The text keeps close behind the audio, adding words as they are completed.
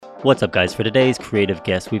What's up, guys? For today's creative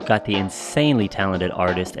guest, we've got the insanely talented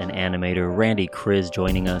artist and animator Randy Chriz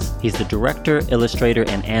joining us. He's the director, illustrator,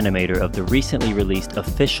 and animator of the recently released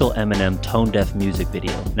official Eminem Tone Deaf music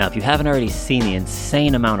video. Now, if you haven't already seen the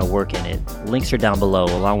insane amount of work in it, links are down below,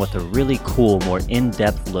 along with a really cool, more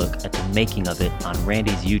in-depth look at the making of it on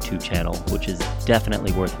Randy's YouTube channel, which is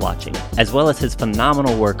definitely worth watching, as well as his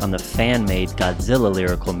phenomenal work on the fan-made Godzilla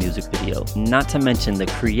lyrical music video, not to mention the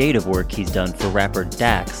creative work he's done for rapper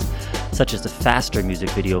Dax, such as the Faster music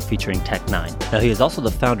video featuring Tech Nine. Now, he is also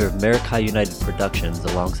the founder of Marikai United Productions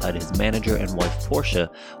alongside his manager and wife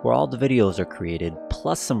Portia, where all the videos are created,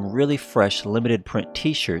 plus some really fresh limited print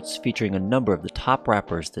t-shirts featuring a number of the top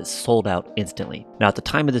rappers that sold out instantly. Now, at the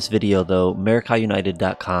time of this video though,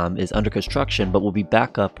 MarikaiUnited.com is under construction, but will be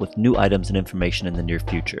back up with new items and information in the near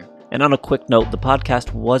future. And on a quick note, the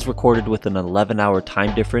podcast was recorded with an 11-hour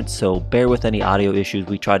time difference, so bear with any audio issues.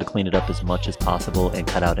 We try to clean it up as much as possible and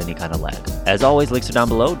cut out any kind of lag. As always, links are down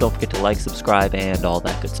below. Don't forget to like, subscribe, and all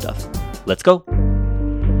that good stuff. Let's go!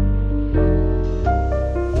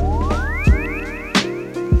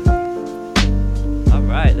 All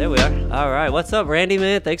right, there we are. All right, what's up, Randy,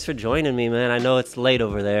 man? Thanks for joining me, man. I know it's late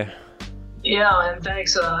over there. Yeah, man,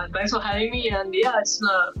 thanks. Thanks for having me. And yeah, it's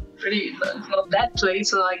not that late,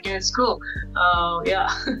 so like it's cool. Yeah.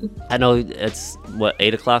 I know it's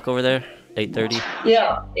 8 o'clock over there, 8:30.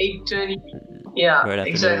 Yeah, 8:30. Yeah, right,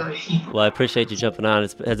 exactly. Well, I appreciate you jumping on.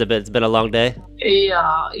 It's been a long day.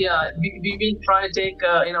 Yeah. We've been trying to take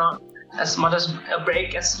as much as a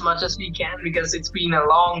break as much as we can because it's been a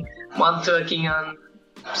long month working on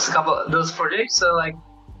just a couple of those projects. So like,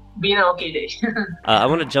 been an okay day. I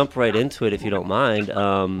want to jump right into it if you don't mind.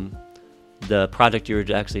 The project you were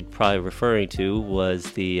actually probably referring to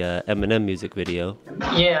was the Eminem music video.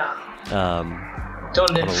 Yeah. Tone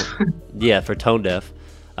Deaf. Yeah, for Tone Deaf.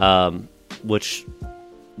 Which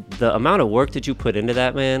the amount of work that you put into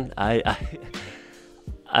that, man, I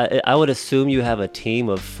would assume you have a team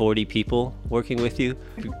of 40 people working with you,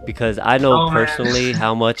 because I know personally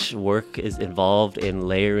how much work is involved in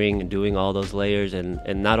layering and doing all those layers, and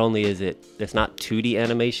not only is it's not 2D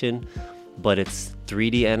animation, but it's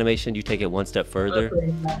 3D animation. You take it one step further.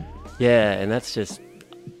 Yeah, and that's just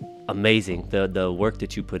amazing, the work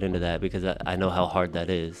that you put into that, because I know how hard that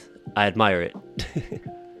is. I admire it.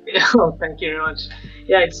 Oh, thank you very much.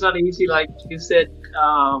 Yeah, it's not easy, like you said.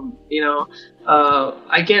 I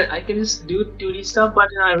can just do 2D stuff, but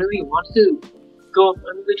I really want to go a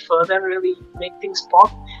little bit further and really make things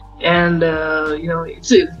pop. And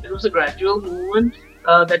it was a gradual movement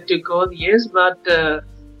that took over the years, but the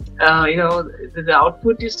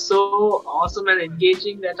output is so awesome and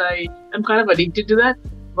engaging that I'm kind of addicted to that.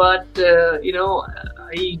 But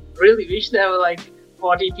I really wish there were like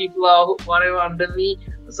 40 people or whatever under me,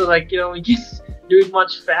 so like we can do it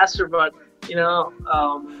much faster. But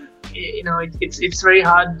it's very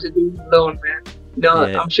hard to do alone, man.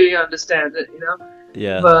 Yeah. I'm sure you understand it.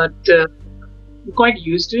 Yeah. But we're quite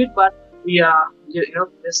used to it. But we are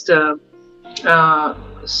just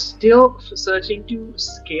still searching to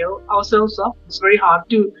scale ourselves up. It's very hard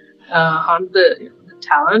to hunt the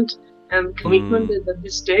talent and commitment that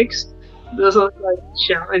this takes. Those are like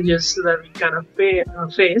challenges that we kind of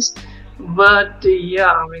face. But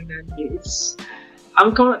yeah, I mean,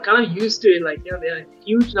 I'm kind of used to it. Like there are a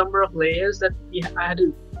huge number of layers that I had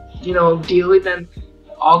to deal with, and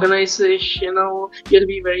organization. You have to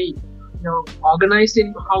be very organized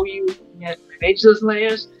in how you manage those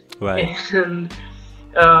layers. Right. And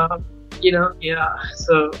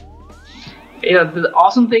so the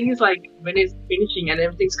awesome thing is like when it's finishing and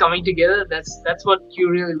everything's coming together, that's what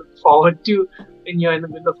you really look forward to when you're in the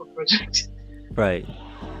middle of a project. Right.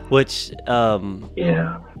 Which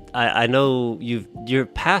I know your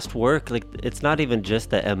past work, like it's not even just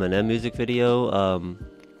the Eminem music video,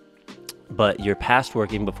 but your past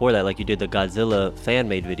work even before that, like you did the Godzilla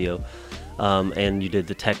fan-made video, and you did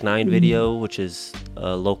the Tech Nine video, which is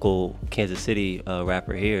a local Kansas City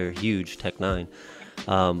rapper here, huge Tech Nine.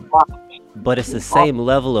 But it's the same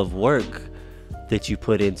level of work that you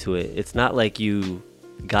put into it. It's not like you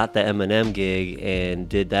got the Eminem gig and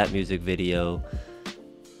did that music video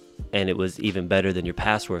and it was even better than your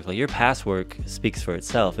past work. Like your past work speaks for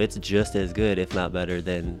itself. It's just as good, if not better,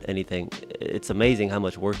 than anything. It's amazing how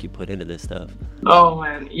much work you put into this stuff. Oh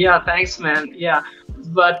man, yeah, thanks, man. Yeah,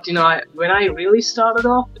 but when I really started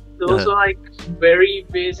off, those were like very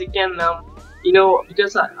basic, and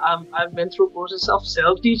because I went through a process of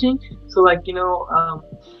self-teaching, so like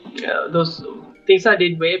those things I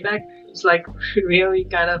did way back, it's like really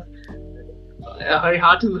kind of very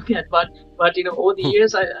hard to look at, but over the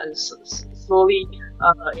years I slowly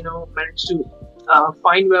managed to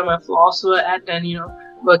find where my flaws were at, and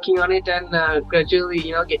working on it, and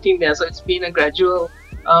gradually getting there. So it's been a gradual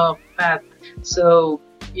path. So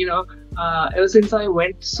ever since I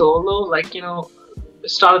went solo, like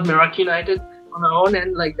started Meraki United on my own,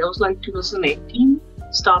 and like that was like 2018,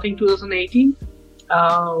 starting 2018.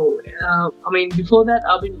 I mean, before that,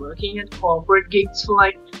 I've been working at corporate gigs for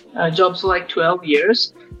like jobs for like 12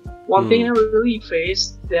 years. One thing I really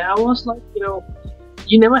faced there was like,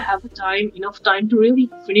 you never have enough time to really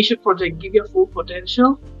finish a project, give your full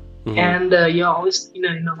potential, and you're always in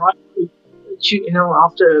a rush.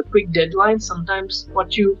 After a quick deadline, sometimes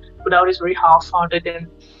what you put out is very half-hearted, and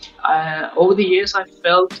over the years, I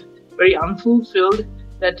felt very unfulfilled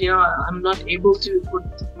that I'm not able to put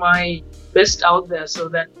my best out there. So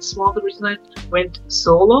that's one of the reasons I went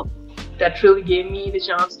solo. That really gave me the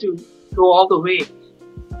chance to go all the way.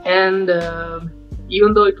 And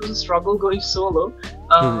even though it was a struggle going solo,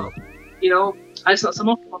 I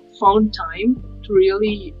somehow found time to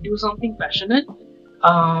really do something passionate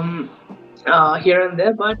here and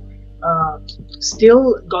there. But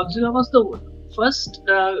still, Godzilla was the first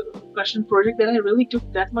passion project that I really took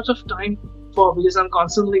that much of time for, because I'm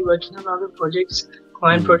constantly working on other projects,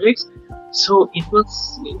 client projects. So we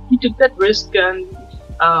took that risk, and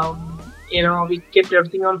we kept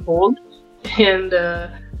everything on hold, and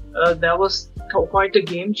that was quite a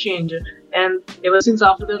game changer. And ever since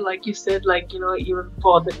after that, like you said, like even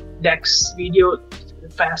for the DeX video,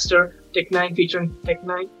 faster Tech9 featuring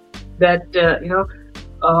Tech9, that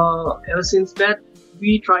ever since that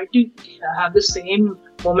we try to have the same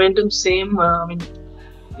momentum,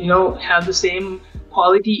 have the same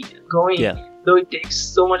quality going, though it takes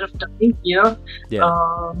so much of time,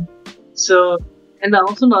 so, and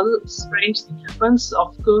also another strange thing happens,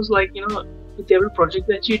 of course, like, with every project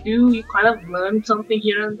that you do, you kind of learn something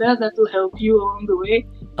here and there that will help you along the way.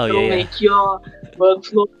 Make your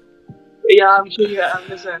workflow, I'm sure you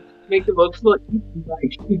understand, make the workflow easy,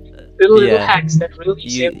 like little hacks that really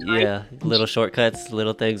save time. Yeah, little shortcuts,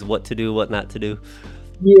 little things, what to do, what not to do.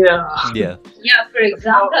 Yeah, for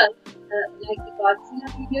example, like the Godzilla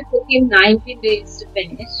video took him 90 days to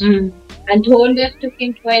finish, and Tone Deaf took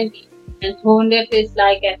him 20, and Tone Deaf is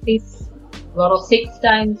like at least 6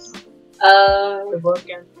 times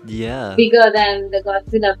bigger than the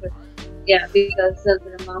Godzilla project. Yeah, because of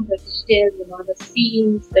the amount of details, the amount of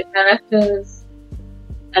scenes, the characters,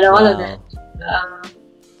 and all of that.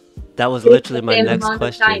 That was literally my next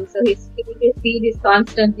question. Time, so his speed is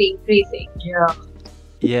constantly increasing.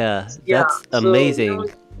 Yeah, that's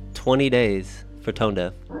amazing. 20 days for Tone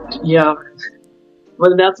Deaf. Yeah,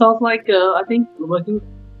 well, that sounds like I think working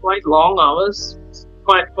quite long hours,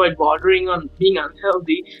 quite bordering on being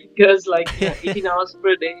unhealthy, because like 18 hours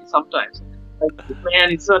per day sometimes. Like,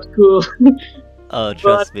 man, it's not cool. Oh,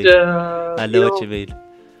 trust me, I know what you mean.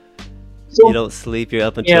 So, you don't sleep, you're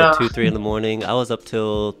up until 2-3 in the morning. I was up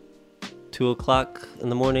till 2 o'clock in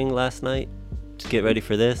the morning last night to get ready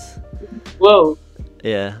for this. Whoa.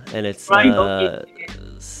 Yeah, and it's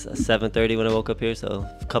 7:30 when I woke up here, so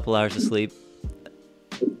a couple hours of sleep.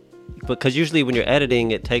 Because usually when you're editing,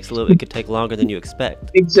 it could take longer than you expect.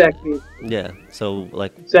 Exactly. Yeah, so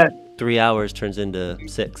like 3 hours turns into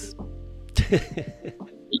 6.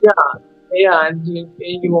 Yeah, and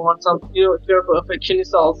you want some, if you're a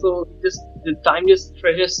perfectionist also, the time just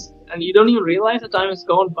stretches, and you don't even realize the time has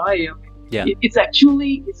gone by. Yeah. It's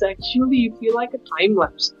actually you feel like a time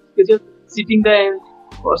lapse, because you're sitting there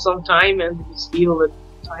for some time and you just feel that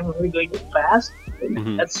time really going fast.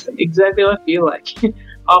 That's exactly what I feel like.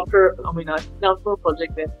 After I sit down for a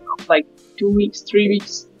project, then like 2 weeks, 3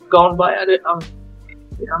 weeks gone by.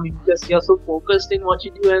 Because you're so focused in what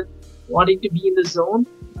you do and wanting to be in the zone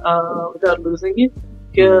without losing it,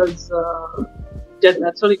 because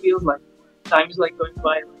that's what it feels like. Time is like going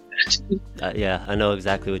by like that. Yeah, I know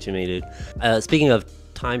exactly what you mean, dude. Speaking of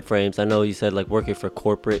time frames, I know you said like working for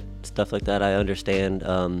corporate stuff like that. I understand.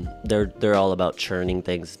 They're all about churning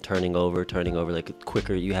things, turning over like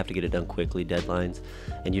quicker. You have to get it done quickly, deadlines,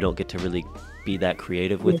 and you don't get to really be that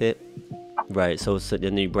creative with it, right? So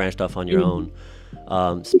then you branched off on your own.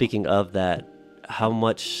 Speaking of that, how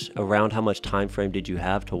much time frame did you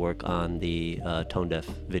have to work on the Tone Deaf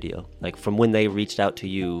video? Like from when they reached out to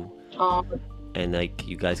you and like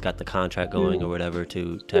you guys got the contract going or whatever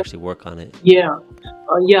to actually work on it?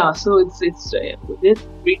 So it's they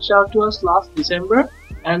reached out to us last December,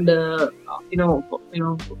 and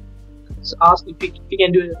asked if we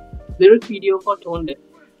can do a lyric video for Tone Deaf,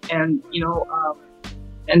 and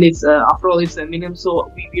and it's after all it's Eminem, so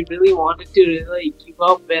we really wanted to really give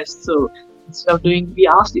our best. So instead of we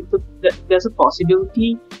asked if there's a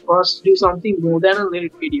possibility for us to do something more than a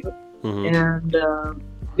lyric video. and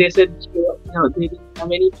they said they didn't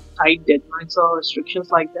have any tight deadlines or restrictions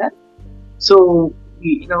like that. So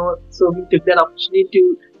we took that opportunity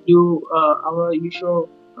to do our usual.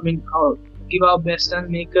 Give our best and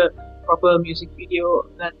make a proper music video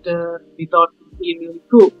that we thought would be really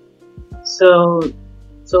cool. So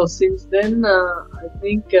since then, I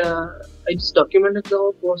think I just documented the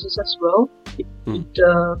whole process as well. It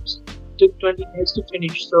took 20 days to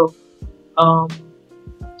finish. So,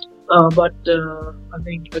 but I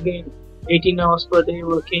think again, 18 hours per day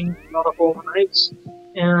working, a lot of overnights,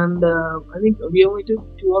 and I think we only took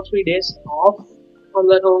 2 or 3 days off from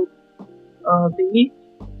that whole thingy.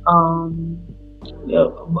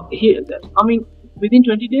 Within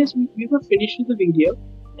 20 days, we were finished with the video.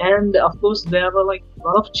 And of course, there were like a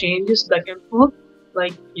lot of changes back and forth,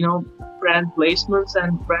 like brand placements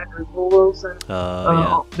and brand removals and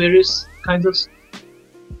various kinds of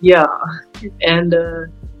and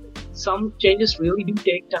some changes really do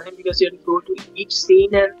take time because you have to go to each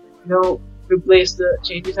scene and replace the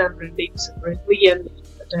changes and print it separately and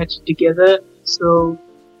attach it together. So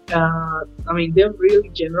they're really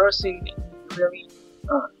generous in really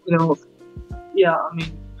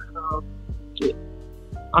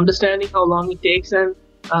understanding how long it takes and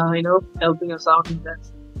helping us out in that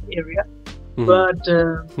area. But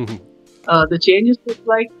the changes took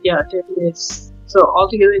like 10 days. So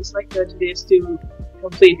altogether it's like 30 days to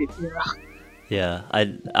complete it.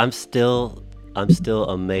 I'm still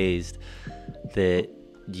amazed that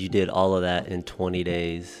you did all of that in 20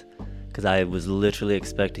 days, because I was literally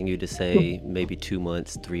expecting you to say maybe 2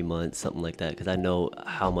 months, 3 months, something like that, because I know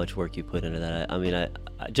how much work you put into that. I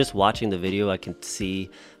just watching the video, I can see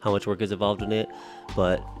how much work is involved in it,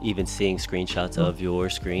 but even seeing screenshots of your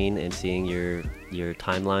screen and seeing your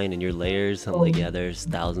timeline and your layers, I'm like, there's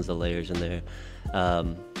thousands of layers in there.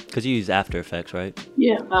 Because you use After Effects, right?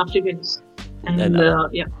 Yeah, After Effects. And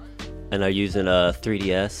And are you using a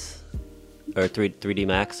 3ds or 3D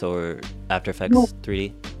Max or After Effects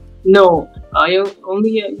 3D? No, I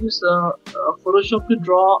only use Photoshop to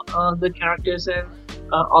draw the characters and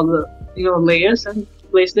all the layers and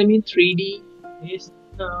place them in 3D based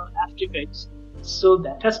After Effects. So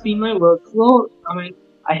that has been my workflow.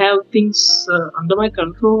 I have things under my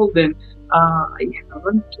control. Then I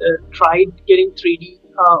haven't tried getting 3D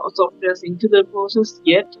softwares into the process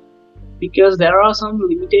yet, because there are some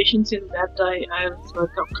limitations in that. I have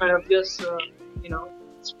kind of just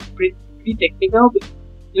it's pretty technical.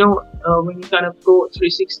 When you kind of go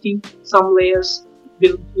 360, some layers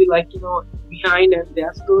will be like behind, and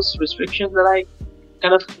there's those restrictions that I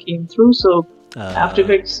kind of came through. So After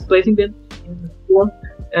Effects, placing them in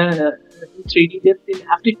 3D depth in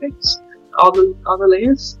After Effects, all the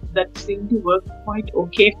layers that seem to work quite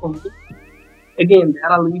okay for me. Again, there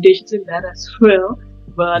are limitations in that as well,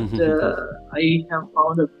 but I have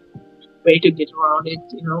found a way to get around it.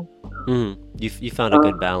 You found a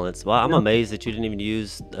good balance. Well, I'm amazed that you didn't even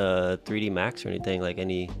use 3D Max or anything, like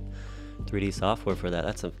any 3D software for that.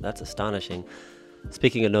 That's astonishing.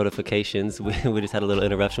 Speaking of notifications, we just had a little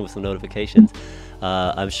interruption with some notifications.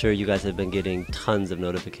 I'm sure you guys have been getting tons of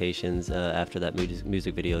notifications after that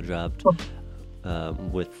music video dropped,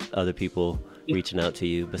 with other people reaching out to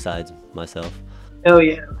you besides myself. Oh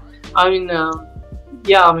yeah,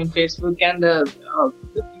 Facebook and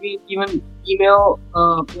even email,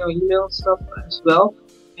 email stuff as well.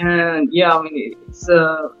 And it's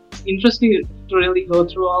interesting to really go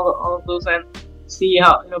through all of those and see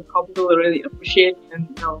how people really appreciate and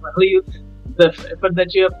value the effort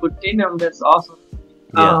that you have put in, and that's awesome.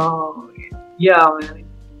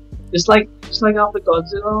 Just like after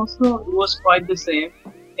Godzilla, also it was quite the same.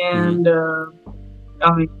 And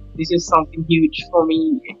this is something huge for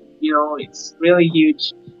me. It's really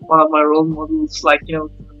huge. One of my role models, like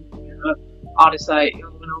artists I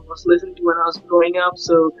was listening to when I was growing up.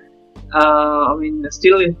 So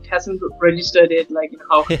still it hasn't registered it like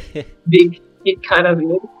how big it kind of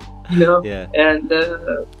is, and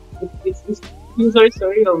it's feels very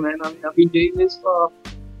surreal, man. I've been doing this for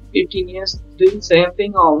 15 years, doing the same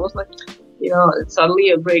thing almost, like it's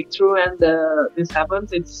suddenly a breakthrough, and this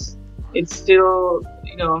happens. It's still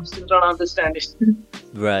I'm still trying to understand it.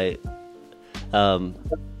 Right.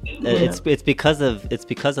 It's because of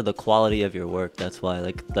the quality of your work. That's why,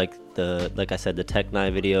 like I said, the Tech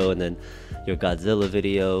 9 video and then your Godzilla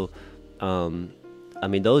video.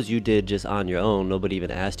 Those you did just on your own. Nobody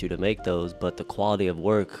even asked you to make those, but the quality of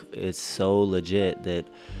work is so legit that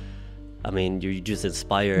you just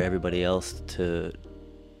inspire everybody else to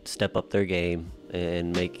step up their game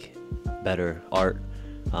and make better art.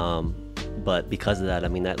 But because of that, I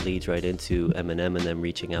mean, that leads right into Eminem and them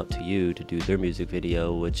reaching out to you to do their music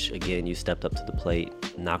video, which again, you stepped up to the plate,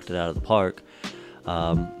 knocked it out of the park.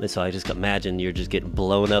 And so I just imagine you're just getting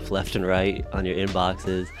blown up left and right on your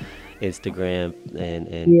inboxes, Instagram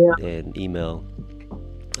and email.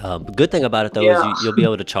 The good thing about it though is you'll be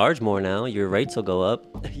able to charge more now. Your rates will go up.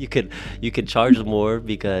 You could charge more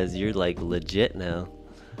because you're like legit now.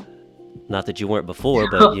 Not that you weren't before,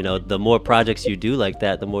 but you know, the more projects you do like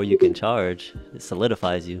that, the more you can charge. It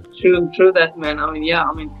solidifies you. True that, man. I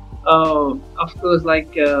mean, of course,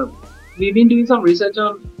 like we've been doing some research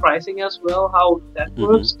on pricing as well, how that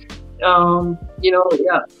works.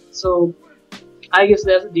 So I guess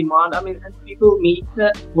there's a demand. I mean, and people need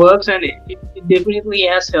that works, and it definitely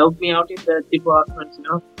has helped me out in that department,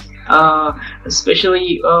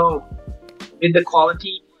 especially with the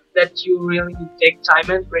quality that you really take time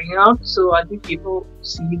and bring out. So I think people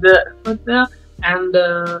see the effort there, and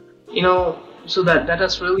so that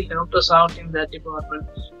has really helped us out in that department.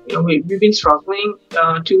 We've been struggling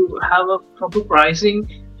to have a proper pricing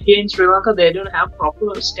here in Sri Lanka. They don't have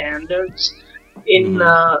proper standards in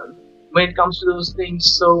when it comes to those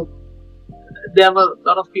things. So there are a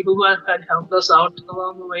lot of people who had helped us out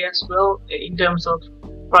along the way as well in terms of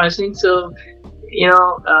pricing. So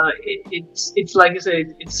it's like I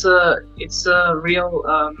said, it's a real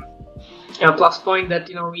plus point that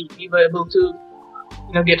we were able to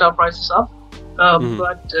get our prices up,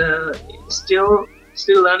 but still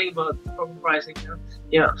learning about proper pricing.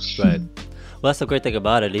 Yeah. Right. Well, that's the great thing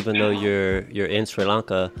about it. Even though you're in Sri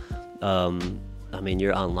Lanka, I mean,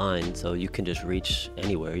 you're online, so you can just reach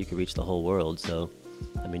anywhere. You can reach the whole world. So,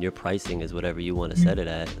 I mean, your pricing is whatever you want to set it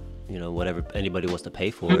at. Whatever anybody wants to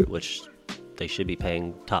pay for it, which they should be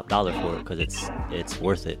paying top dollar for it because it's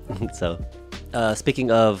worth it. So,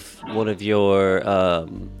 speaking of one of your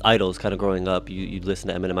idols, kind of growing up, you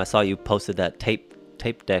listened to Eminem. I saw you posted that tape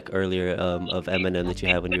deck earlier of Eminem that you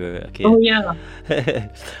had when you were a kid. Oh yeah.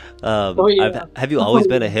 Have you always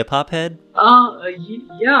been a hip hop head?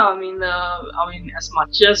 Yeah. I mean, as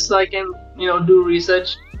much as I can, do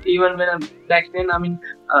research, even when I'm back then. I mean,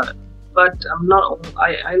 but I'm not.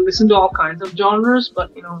 I listen to all kinds of genres,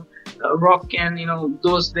 but rock and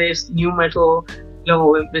those days new metal,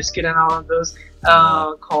 Biscuit and all of those,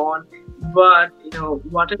 Korn. But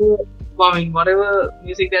whatever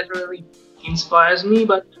music that really inspires me,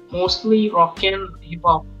 but mostly rock and hip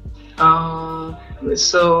hop.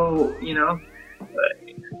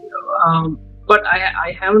 But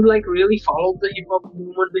I haven't like really followed the hip hop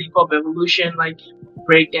movement, the hip hop evolution, like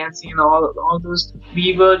breakdancing and all those.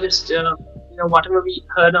 We were just whatever we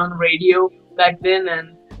heard on radio back then,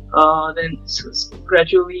 and then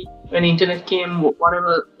gradually when internet came,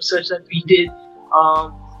 whatever research that we did,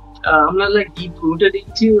 I'm not like deep rooted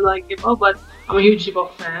into like hip hop, but I'm a huge hip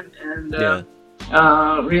hop fan, and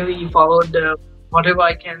really followed whatever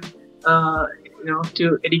I can,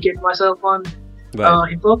 to educate myself on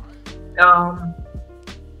hip hop.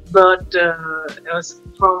 But as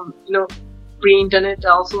from pre-internet,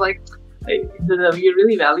 also like we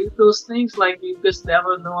really value those things, like because there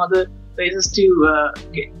were no other places to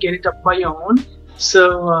get it up by your own.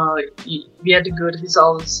 So we had to go to these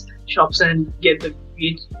all these shops and get the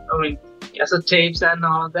cassette tapes and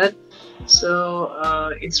all of that. So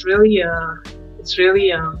it's really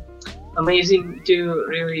amazing to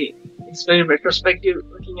really. It's very retrospective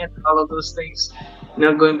looking at all of those things,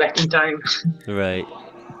 going back in time. Right.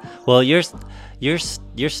 Well, your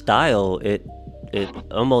style, it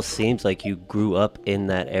almost seems like you grew up in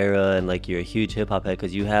that era, and like you're a huge hip hop head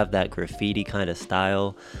because you have that graffiti kind of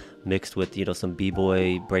style mixed with some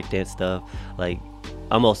b-boy breakdance stuff, like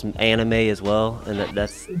almost anime as well, and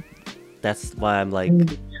that's why I'm like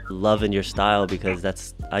loving your style, because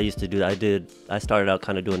I started out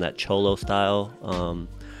kind of doing that cholo style.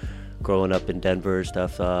 Growing up in Denver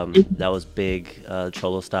stuff, that was big,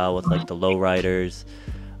 cholo style with like the lowriders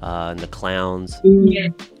and the clowns.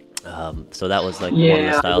 So that was like one of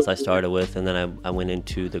the styles I started with, and then I went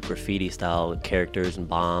into the graffiti style with characters and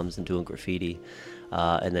bombs and doing graffiti,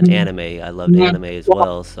 and then anime. I loved anime as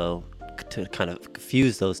well, so to kind of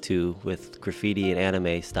fuse those two with graffiti and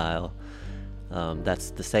anime style, that's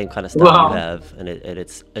the same kind of style you have, and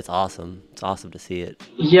it's awesome. It's awesome to see it.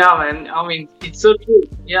 Yeah, man. I mean, it's so true.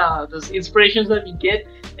 Yeah, those inspirations that we get,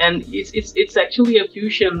 and it's actually a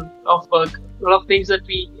fusion of a lot of things that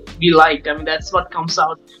we liked. I mean, that's what comes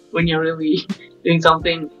out when you're really doing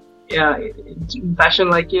something. Yeah, fashion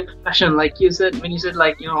like you said, when you said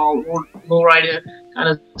like all lowrider kind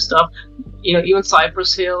of stuff. Even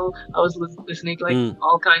Cypress Hill. I was listening to like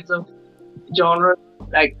all kinds of genre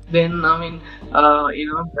back then. I mean,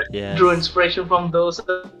 drew inspiration from those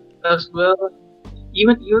as well.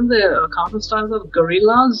 Even the counter styles of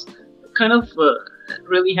Gorillas kind of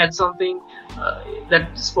really had something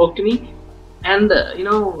that spoke to me. And I don't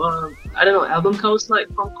know, album covers like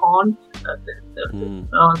from Korn,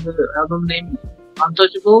 the album name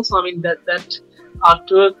Untouchables. I mean that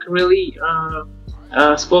artwork really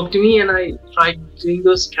spoke to me, and I tried doing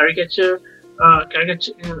those caricature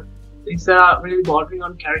things that are really bordering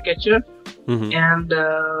on caricature, and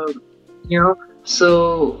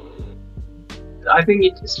so I think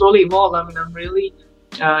it slowly evolved. I mean, I'm really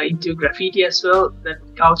into graffiti as well. That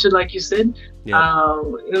culture, like you said, a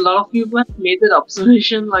lot of people have made that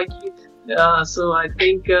observation. Like, so I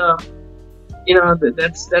think that's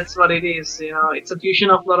what it is. It's a fusion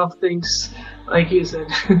of a lot of things, like you said.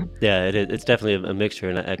 Yeah, it's definitely a mixture,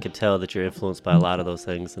 and I could tell that you're influenced by a lot of those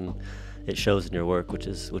things, and it shows in your work, which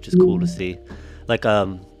is cool to see. Like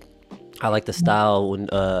I like the style when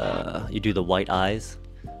you do the white eyes,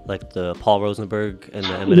 like the Paul Rosenberg and the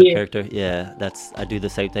Eminem character. Yeah, I do the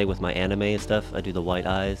same thing with my anime and stuff. I do the white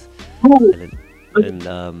eyes, and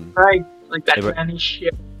right, like that vanish.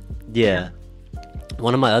 Yeah.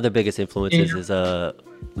 One of my other biggest influences is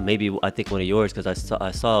maybe I think one of yours, because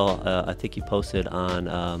I saw I think you posted on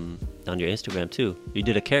your Instagram too. You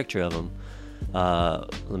did a character of him.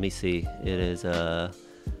 Let me see. It is Todd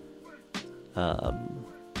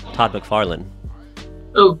McFarlane.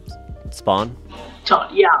 Oh, Spawn.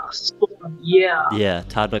 Spawn. Yeah. Yeah,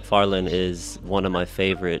 Todd McFarlane is one of my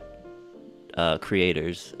favorite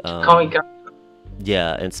creators. Comic.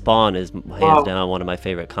 Yeah, and Spawn is hands down one of my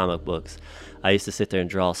favorite comic books. I used to sit there and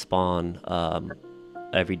draw Spawn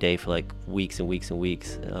every day for like weeks and weeks and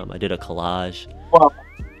weeks. I did a collage. Wow.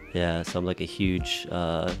 Yeah, so I'm like a huge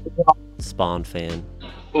Spawn fan.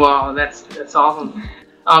 Wow, that's awesome.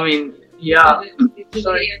 I mean, yeah. It's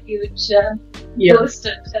a huge poster. Yeah,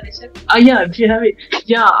 if you have it.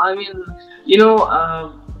 Yeah, I mean,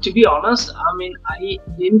 to be honest, I mean, I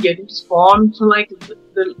didn't get into Spawn for like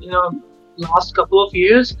the last couple of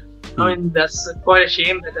years. I mean, that's quite a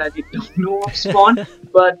shame that I didn't know of Spawn.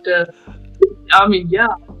 But I mean,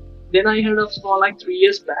 yeah. Then I heard of Spawn like 3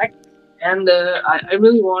 years back, and I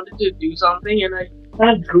really wanted to do something, and I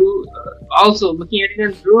kind of drew. Also looking at it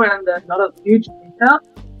and drew, and not a huge data.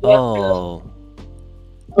 Oh.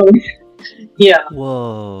 Yeah.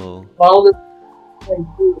 Whoa. All the I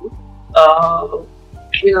do,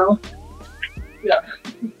 yeah.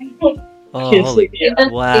 Oh, holy,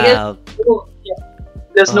 wow.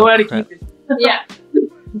 There's nowhere to keep it. Yeah.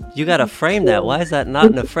 You gotta frame that. Why is that not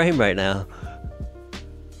in a frame right now?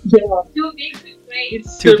 Yeah. Too big to frame.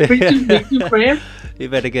 It's pretty big to frame. You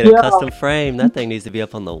better get a custom frame. That thing needs to be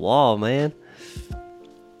up on the wall, man.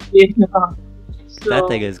 Yeah. That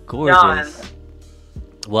thing is gorgeous.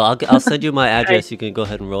 Well, I'll send you my address. You can go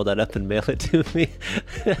ahead and roll that up and mail it to me.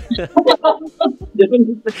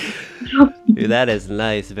 Dude, that is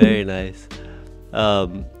nice. Very nice.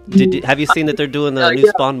 Have you seen that they're doing the new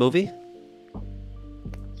Spawn movie?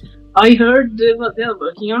 I heard they are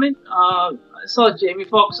working on it. I saw Jamie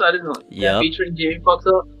Foxx. I don't know. Yeah. Featuring Jamie Foxx.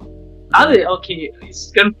 Are they? Okay.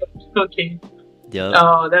 It's confirmed. Okay. Yeah.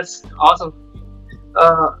 Oh, that's awesome.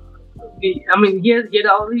 I mean, they had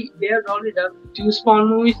already done 2 Spawn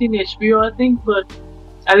movies in HBO, I think, but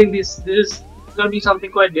I think this is gonna be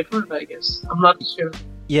something quite different, I guess. I'm not sure.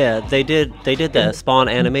 Yeah, they did the Spawn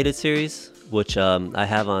animated series, which I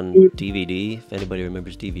have on DVD, if anybody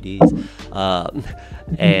remembers DVDs.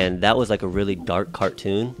 And that was like a really dark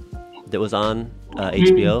cartoon that was on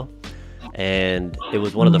HBO, and it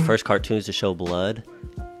was one of the first cartoons to show blood.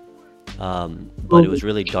 But it was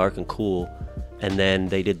really dark and cool. And then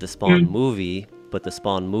they did the Spawn movie, but the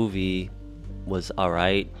Spawn movie was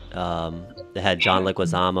alright. It had John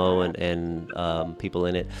Leguizamo and people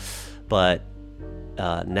in it. But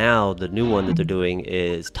now the new one that they're doing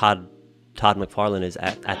is Todd McFarlane is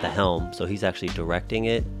at the helm. So he's actually directing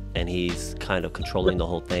it, and he's kind of controlling the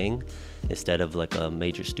whole thing instead of like a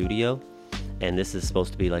major studio. And this is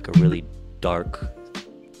supposed to be like a really dark,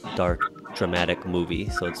 dramatic movie.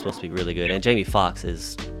 So it's supposed to be really good. And Jamie Foxx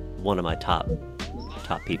is one of my top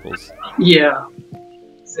peoples. Yeah,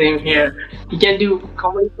 same here. He can do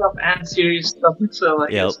comedy stuff and serious stuff as well, I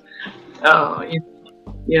guess.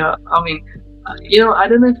 Yeah, I mean, I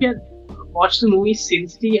don't know if you had watched the movie Sin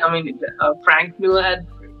City. I mean, Frank Miller had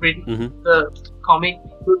written the comic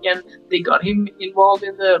book, and they got him involved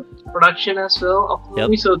in the production as well of the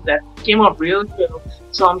movie, so that came out really well.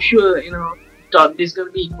 So I'm sure, Todd is going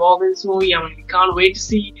to be involved in this movie. I mean, we can't wait to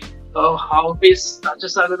see how his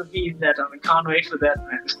touches are going to be in that. I mean, can't wait for that,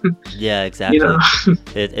 man. Yeah, exactly.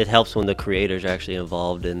 It helps when the creators are actually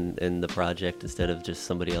involved in the project instead of just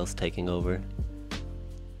somebody else taking over.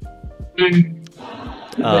 The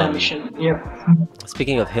ambition. Yeah.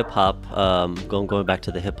 Speaking of hip hop, going back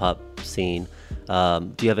to the hip hop scene,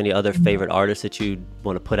 do you have any other favorite artists that you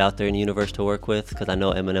want to put out there in the universe to work with? Because I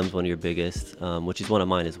know Eminem's one of your biggest, which is one of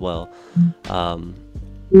mine as well.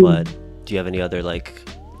 But do you have any other like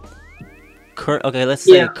current? Okay, let's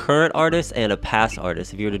say current artist and a past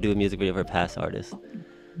artist. If you were to do a music video for a past artist.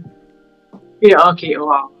 Yeah. Okay.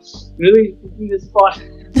 Wow. Really picking this spot.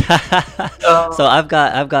 So I've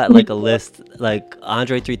got like a list. Like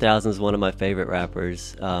Andre 3000 is one of my favorite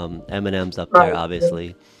rappers. Eminem's up there,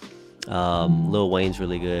 obviously. Lil Wayne's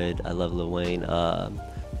really good. I love Lil Wayne.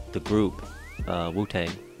 The group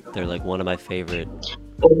Wu-Tang, they're like one of my favorite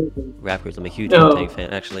rappers. I'm a huge Wu-Tang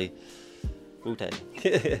fan, actually. Wu-Tang.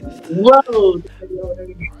 Whoa!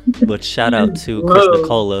 But shout out to Chris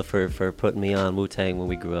Nicola for putting me on Wu-Tang when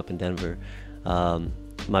we grew up in Denver.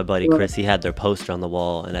 My buddy Chris, he had their poster on the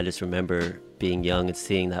wall, and I just remember being young and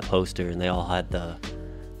seeing that poster, and they all had the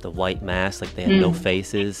white mask, like they had no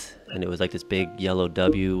faces, and it was like this big yellow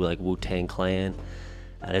W, like Wu-Tang Clan.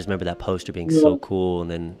 I just remember that poster being so cool,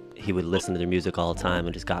 and then he would listen to their music all the time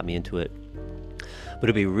and just got me into it. But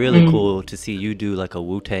it'd be really cool to see you do like a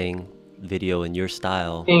Wu-Tang video in your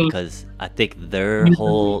style, because I think their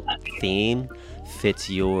whole theme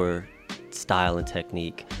fits your style and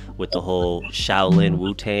technique with the whole Shaolin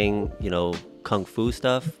Wu-Tang, kung fu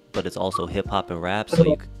stuff, but it's also hip hop and rap,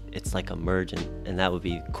 so it's like emergent, and that would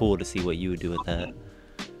be cool to see what you would do with that.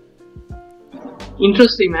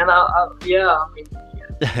 Interesting, man. I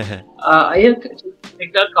have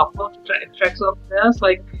checked out a couple of tracks of theirs.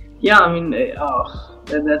 Like,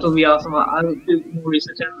 that will be awesome. I will do more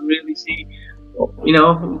research and really see,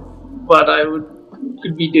 what I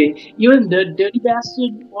could be doing. Even the Dirty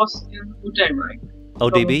Bastard was in Wu-Tang, right?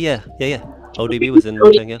 ODB, yeah. ODB was in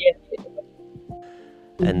Wu-Tang, yeah.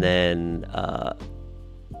 And then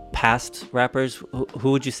past rappers,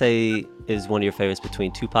 who would you say is one of your favorites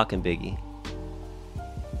between Tupac and Biggie?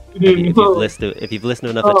 If you've listened to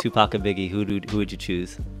enough of Tupac and Biggie, who would you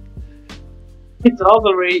choose? It's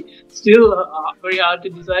also still very hard to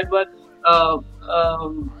decide, but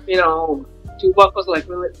Tupac was like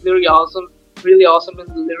really awesome in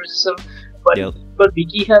the lyricism, but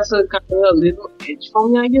Biggie has a kind of a little edge for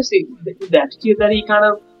me, I guess. The attitude that he kind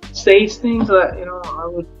of says things, I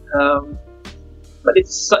would, but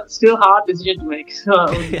it's still a hard decision to make. So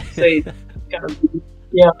I would say kind of.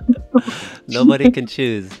 Yeah. Nobody can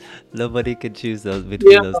choose those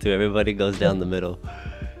between those two. Everybody goes down the middle.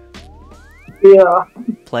 Yeah.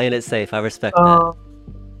 Playing it safe. I respect that.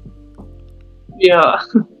 Yeah.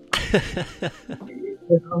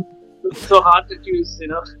 It's so hard to choose,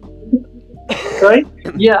 Right?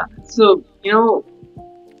 Yeah. So,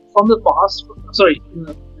 from the past,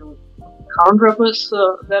 current rappers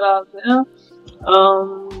that are there,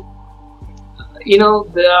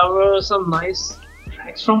 there were some nice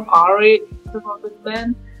tracks from R.A. about the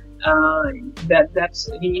band. That's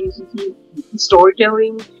his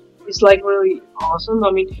storytelling is like really awesome.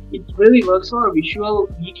 I mean, it really works for a visual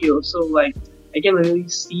video, so like I can really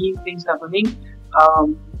see things happening.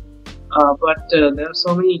 But there are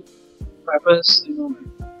so many rappers,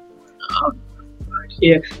 right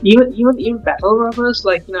here. Even battle rappers,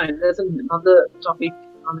 like there's another topic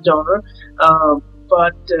on the genre.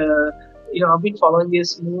 But I've been following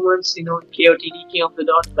these movements, KOTD, King of the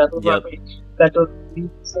Dot, battle rapping, battle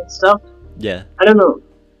beats and stuff. Yeah. I don't know.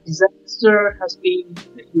 Disaster has been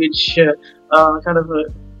a huge kind of a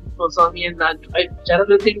influence on me, and I chatted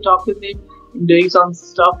with him, talked with him, doing some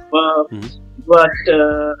stuff. But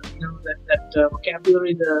that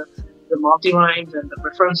vocabulary, the multi rhymes and the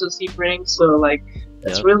references he brings, so like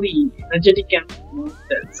that's really energetic and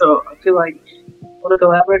so I feel like I want to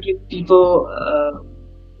collaborate with people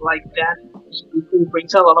like that, who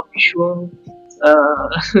brings a lot of visual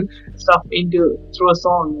stuff through a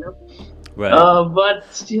song, Right. But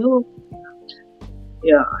still,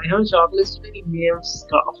 I haven't shortlisted any names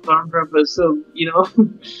of current rappers, so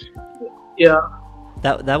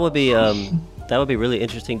That would be really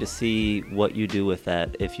interesting to see what you do with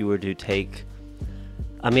that. If you were to take,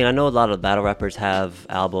 I mean, I know a lot of battle rappers have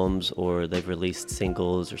albums or they've released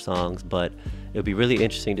singles or songs, but it would be really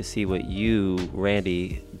interesting to see what you,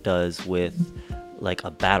 Randy, does with like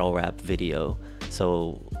a battle rap video.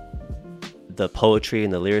 So the poetry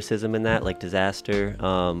and the lyricism in that, like Disaster,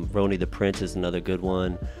 Roni the Prince is another good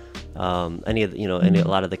one. A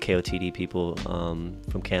lot of the KOTD people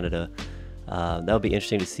from Canada. That would be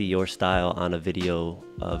interesting to see your style on a video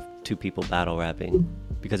of two people battle rapping,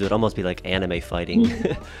 because it would almost be like anime fighting.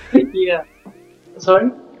 Yeah.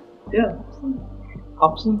 Sorry? Yeah.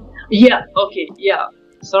 Hobson? Yeah, okay, yeah.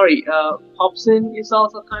 sorry, Hobson is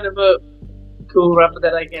also kind of a cool rapper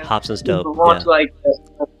that I can Hobson's dope. watch. Yeah. Like,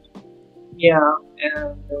 yeah,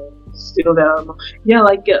 and still there. Yeah,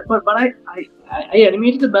 like, but I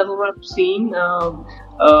animated the battle rap scene.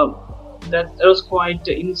 That was quite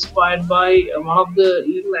inspired by one of the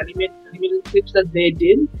little animated clips that they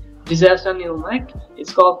did. Disaster and Ilmac.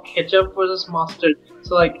 It's called Ketchup versus Mustard.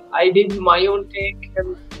 So like I did my own take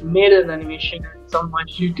and made an animation. It's on my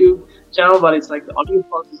YouTube channel, but it's like the audio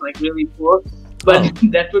quality is like really poor. But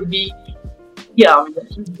that would be, yeah, I mean,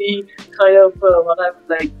 that would be kind of what I would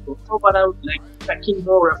like go for. But I would like packing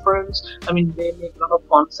more reference. I mean, they make a lot of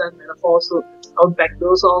puns and metaphors, so I would pack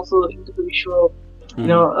those also into the visual, in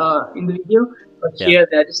the video. But here,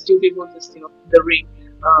 they're just two people just in the ring,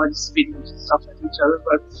 just spitting stuff at each other.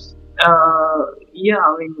 But yeah,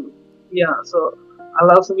 I mean, yeah. So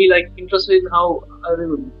I'll also be like interested in how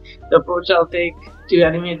the approach I'll take to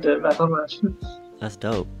animate the battle match. That's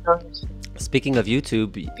dope. Speaking of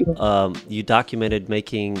YouTube, you documented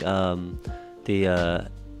making the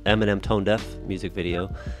Eminem Tone Deaf music video.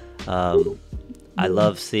 I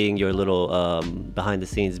love seeing your little behind the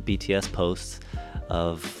scenes BTS posts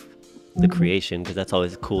of the creation, because that's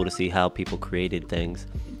always cool to see how people created things.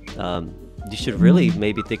 You should really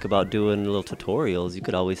maybe think about doing little tutorials. You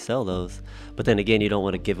could always sell those, but then again, you don't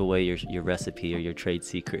want to give away your recipe or your trade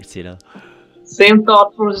secrets, you know. Same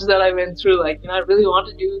thought process that I went through. Like, I really want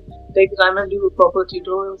to take the time and do a proper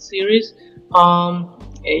tutorial series. And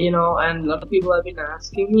a lot of people have been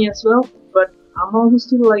asking me as well. But I'm also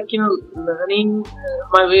still like, learning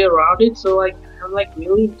my way around it. So like, I'm like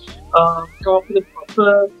really come up with a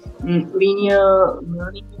proper linear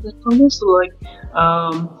learning method from this. So like,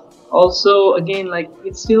 also again, like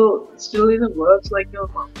it's still in the works. Like,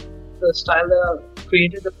 the style that I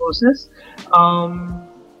created, the process.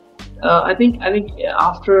 I think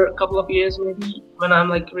after a couple of years, maybe when I'm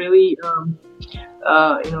like really,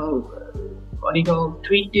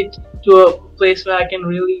 tweaked it to a place where I can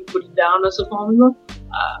really put it down as a formula,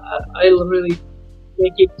 I'll really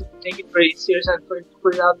take it very serious and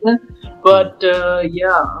put it out there. But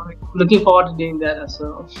yeah, I'm looking forward to doing that as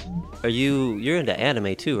well. You're into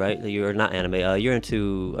anime too, right? You're not anime. Are you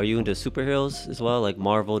into superheroes as well, like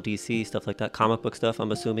Marvel, DC, stuff like that, comic book stuff?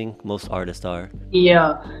 I'm assuming most artists are.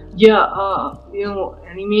 Yeah.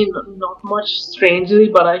 Anime not much, strangely,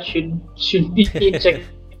 but I should be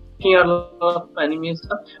checking out a lot of anime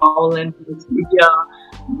stuff. Marvel and DC,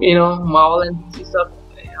 Marvel and DC stuff.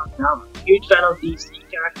 I'm a huge fan of DC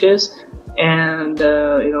characters, and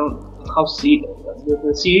how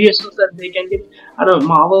the seriousness that they can get. I don't know,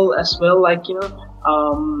 Marvel as well, like,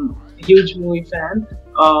 huge movie fan.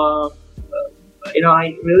 I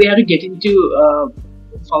really had to get into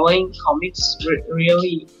following comics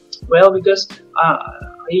really well, because I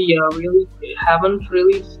really haven't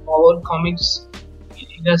really followed comics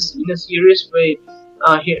in a serious way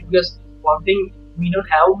here, because one thing, we don't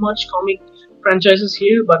have much comic franchises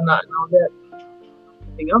here, but now they're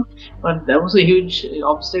coming up. But that was a huge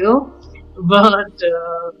obstacle. But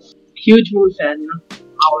huge movie fan,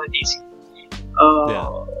 Marvel and DC.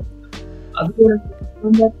 Other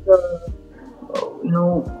than that,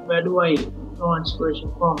 where do I draw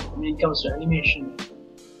inspiration from when it comes to animation?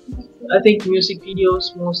 I think music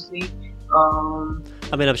videos mostly.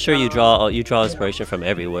 I mean, I'm sure you draw inspiration from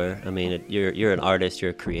everywhere. I mean, you're an artist,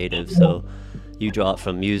 you're a creative, so you draw it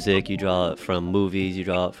from music, you draw it from movies, you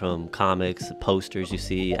draw it from comics, posters you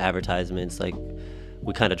see, advertisements. Like,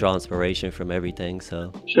 we kind of draw inspiration from everything.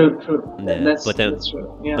 So true. Yeah. That's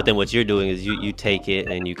true. Yeah. But then what you're doing is you take it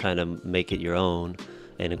and you kind of make it your own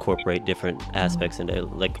and incorporate different aspects into,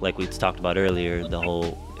 like we talked about earlier, the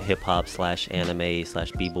whole hip hop / anime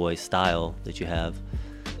 / b-boy style that you have.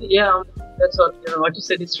 Yeah, that's what you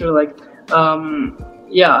said is true. Like, I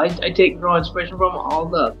draw inspiration from all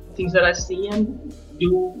the things that I see and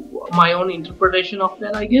do my own interpretation of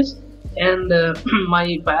that, I guess. And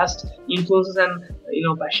my past influences and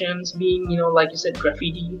passions being, like you said,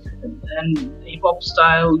 graffiti and hip hop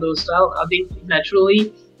style, those style, I think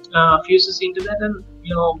naturally fuses into that. And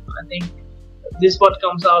I think this is what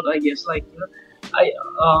comes out, I guess. Like, I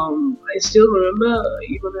still remember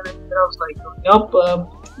even when I was like growing up,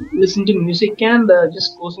 listening to music and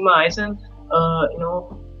just closing my eyes and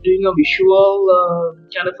doing a visual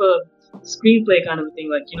kind of a screenplay kind of a thing,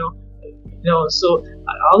 like so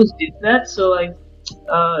I always did that. So like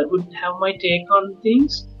I would have my take on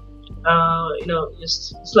things,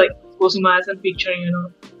 just like closing my eyes and picturing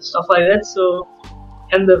stuff like that. So,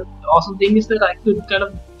 and the awesome thing is that I could kind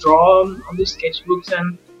of draw on these sketchbooks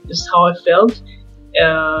and just how I felt.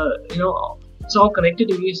 It's all connected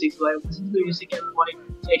to music. So I listen to music and what it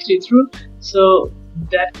takes you through. So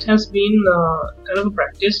that has been kind of a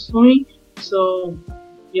practice for me. So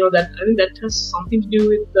that I think that has something to do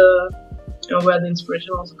with where the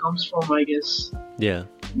inspiration also comes from, I guess. Yeah.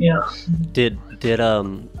 Yeah.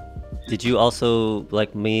 Did you also,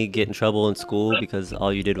 like me, get in trouble in school because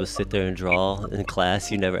all you did was sit there and draw in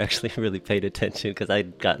class? You never actually really paid attention, because I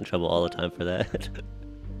got in trouble all the time for that.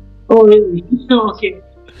 Oh, really? Okay.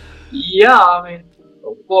 Yeah, I mean,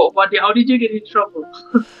 how did you get in trouble?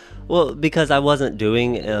 Well, because I wasn't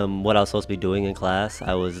doing what I was supposed to be doing in class.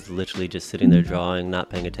 I was literally just sitting there drawing, not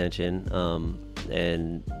paying attention.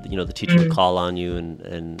 And the teacher would call on you,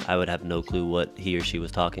 and I would have no clue what he or she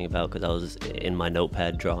was talking about, because I was in my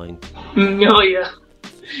notepad drawing. Oh,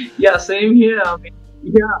 yeah, same here. I mean,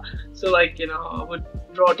 yeah. So like I would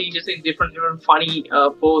draw teachers in different funny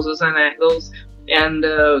poses and angles, and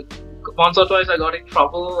once or twice I got in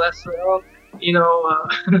trouble as well.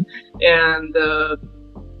 And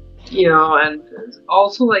and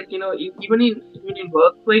also like even in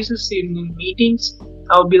workplaces, in meetings,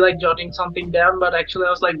 I would be like jotting something down, but actually I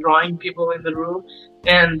was like drawing people in the room,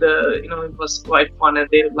 and it was quite fun, and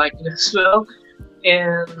they liked it as well.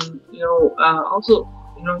 And also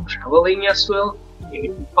traveling as well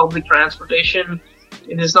in public transportation,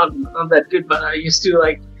 it is not that good, but I used to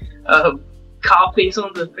like carve things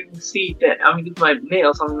on the freaking seat. With my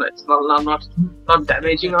nails, it's not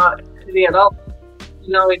damaging or anything at all.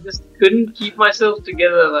 I just couldn't keep myself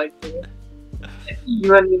together. Like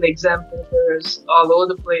even in exam papers all over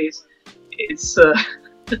the place, it's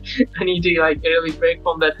I need to like really break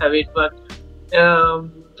from that habit. But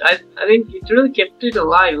I think it really kept it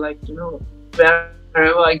alive. Like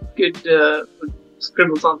wherever I could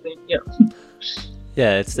scribble something. Yeah.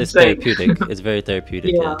 Yeah, it's therapeutic. It's very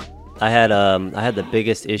therapeutic. Yeah. I had the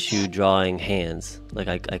biggest issue drawing hands. Like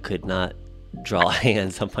I could not draw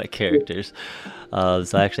hands on my characters. So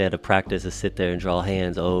I actually had to practice to sit there and draw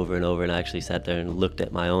hands over and over, and I actually sat there and looked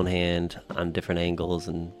at my own hand on different angles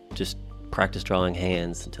and just practiced drawing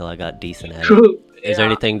hands until I got decent at it. Is there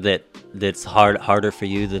anything that's harder for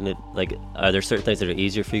you than it? Like, are there certain things that are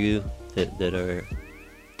easier for you that are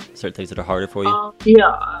certain things that are harder for you?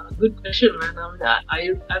 Yeah, good question, man.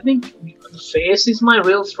 I think the face is my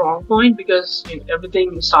real strong point, because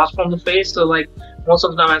everything starts from the face. So like most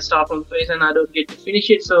of the time I start from the face and I don't get to finish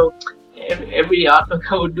it. So every artwork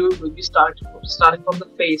I would do would be starting from the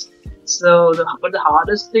face. So but the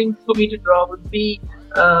hardest thing for me to draw would be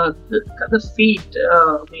the feet.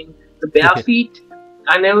 The bare feet.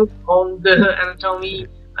 I never found the anatomy.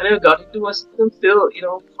 I never got into a system. Still,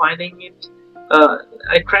 finding it.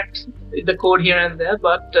 I cracked the code here and there,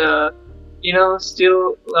 but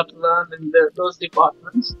still a lot to learn in those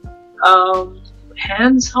departments.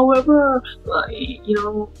 Hands, however,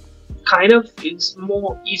 kind of it's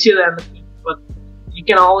more easier than the feet, but you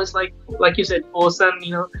can always like you said, pose and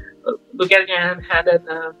look at your hand and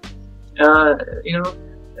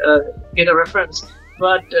get a reference.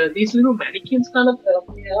 But these little mannequins kind of help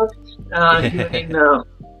me out, even in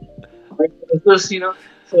like this, So.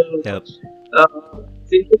 Yep.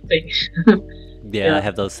 It's interesting. Yeah, I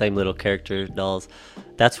have those same little character dolls.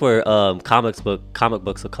 That's where comic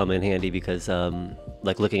books will come in handy, because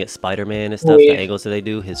like looking at Spider-Man and stuff, the angles that they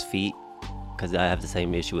do, his feet, because I have the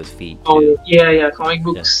same issue with feet too. Oh yeah, comic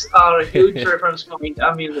books are a huge reference point.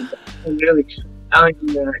 Really,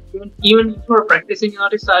 even for a practicing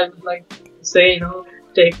artist, I would like say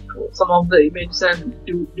take some of the images and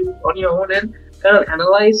do on your own and kind of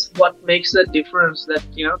analyze what makes the difference.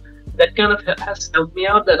 That kind of has helped me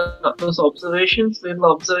out. Those little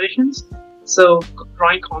observations. So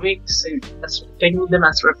drawing comics, taking them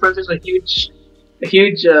as reference is a huge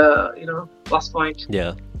plus point.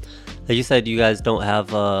 Yeah. You said you guys don't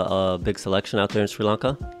have a big selection out there in Sri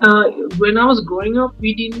Lanka? When I was growing up,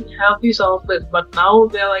 we didn't have these outlets, but now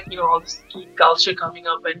they're like all this geek culture coming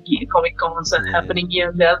up, and comic cons are happening here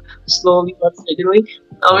and there, slowly but steadily.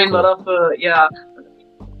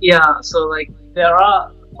 So like there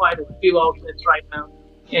are quite a few outlets right now,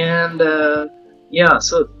 and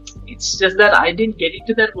so it's just that I didn't get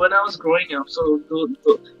into that when I was growing up. So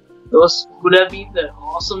those would have been the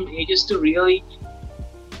awesome ages to really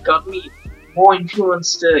got me more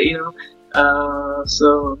influenced, so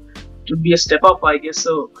it would be a step up, I guess.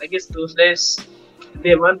 So I guess those days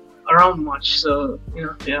they weren't around much. So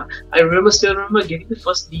I still remember getting the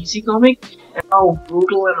first DC comic and how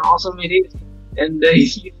brutal and awesome it is, and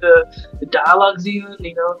the dialogues even,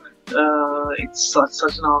 it's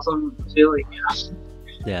such an awesome feeling.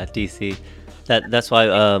 Yeah, DC. That's why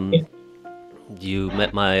you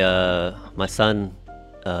met my son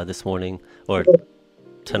this morning, or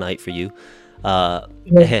tonight for you,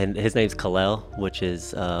 and his name's Kalel, which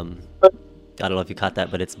is I don't know if you caught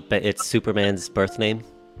that, but it's Superman's birth name.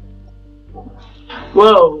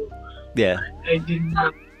 Whoa. Yeah. I didn't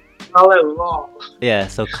know. Kal-El. Yeah,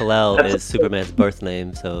 so Kal-El is Superman's birth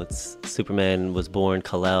name. So it's Superman was born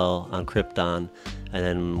Kal-El on Krypton, and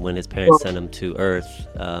then when his parents sent him to Earth,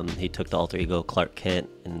 he took the alter ego Clark Kent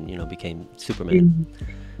and became Superman.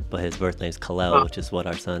 But his birth name's Kal-El, which is what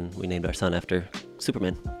we named our son after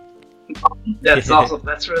Superman. That's awesome.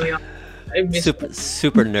 That's really awesome. I missed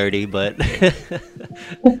super nerdy, but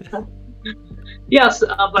yes,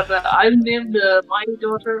 but I named my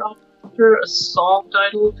daughter after a song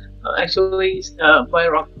title, actually by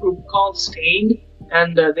a rock group called Stained,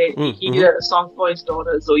 and he did a song for his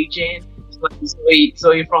daughter Zoe Jane, like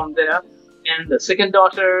Zoe from there, and the second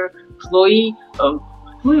daughter Chloe.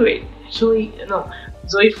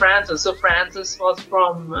 Zoe Francis. So Francis was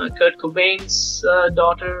from Kurt Cobain's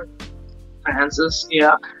daughter, Francis.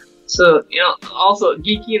 Yeah. So also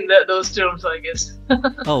geeky in those terms, I guess.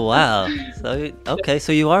 Oh wow! So okay,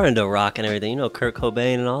 so you are into rock and everything. Kurt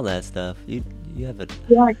Cobain and all that stuff. You have a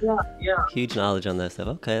huge knowledge on that stuff.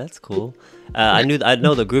 Okay, that's cool. I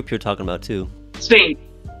know the group you're talking about too. Spain.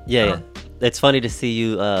 Yeah. It's funny to see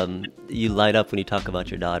you light up when you talk about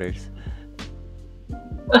your daughters.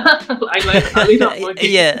 I light up.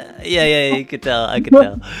 Yeah. You could tell. I could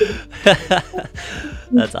tell.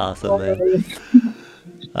 That's awesome, man.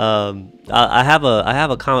 I have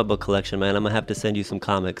a comic book collection, man. I'm gonna have to send you some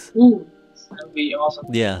comics. Ooh, that'd be awesome.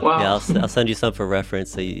 Yeah, wow. Yeah. I'll send you some for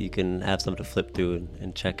reference so you can have some to flip through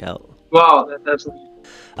and check out. Wow, that's.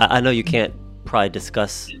 I know you can't probably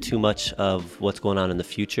discuss too much of what's going on in the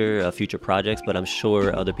future projects, but I'm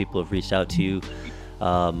sure other people have reached out to you.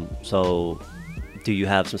 So, do you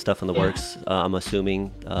have some stuff in the works? I'm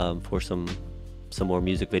assuming for some more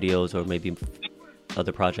music videos or maybe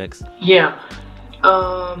other projects. Yeah.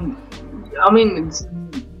 I mean,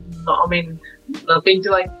 nothing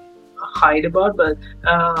to hide about, but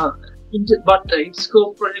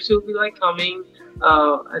in-scope projects will be coming.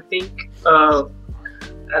 I think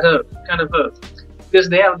at a kind of because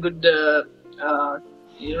they have a good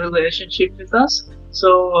relationship with us.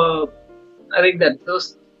 So I think that a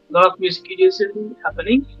lot of music videos will be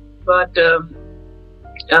happening, but there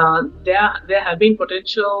have been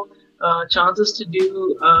potential chances to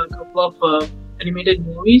do a couple of animated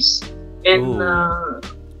movies, and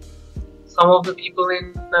some of the people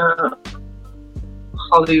in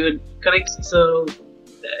Hollywood connects. So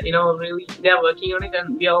really they're working on it,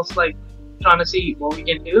 and we are also trying to see what we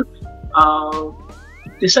can do.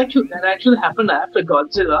 That actually happened after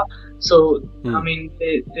Godzilla. So I mean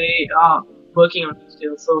they are working on it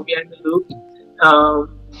still. So we are in the loop.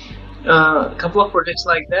 A couple of projects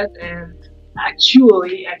like that, and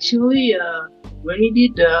actually. When we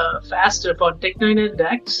did Faster for Tech 9 and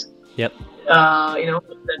Dax, yep.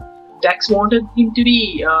 Dax wanted him to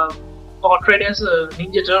be portrayed as a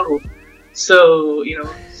Ninja Turtle. So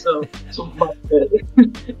but,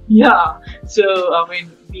 yeah. So I mean,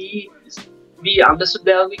 we understood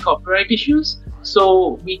there will be copyright issues.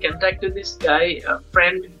 So we contacted this guy, a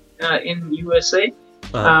friend in USA,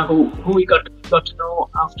 who we got to know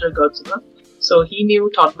after Godzilla. So he knew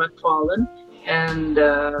Todd McFarlane, and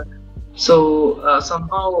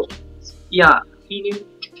somehow, he knew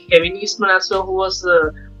Kevin Eastman as well, who was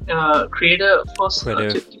the creator for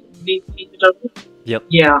Ninja Turtle. Yep.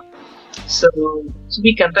 Yeah. So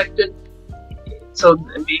we contacted him,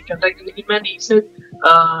 and he said,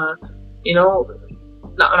 now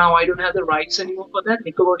I don't have the rights anymore for that.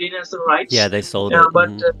 Nickelodeon has the rights. Yeah, they sold it.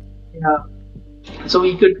 But so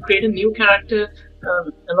we could create a new character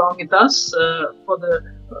along with us for the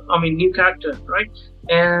new character, right?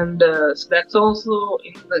 And so that's also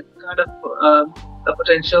in the kind of a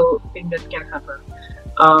potential thing that can happen.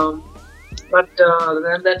 But other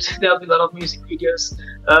than that, there'll be a lot of music videos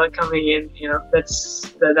coming in. That's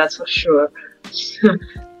for sure.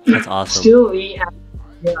 That's awesome. Still, we have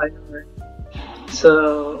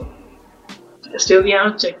so still we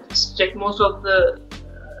have checked most of the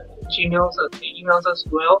emails as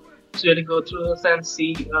well. So we have to go through those and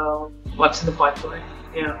see what's in the pipeline.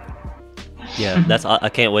 Yeah, I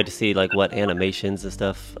can't wait to see what animations and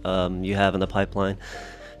stuff you have in the pipeline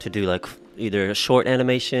to do, either a short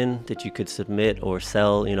animation that you could submit or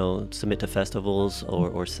sell, submit to festivals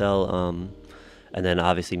or sell, and then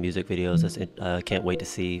obviously music videos. I can't wait to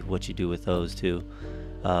see what you do with those too.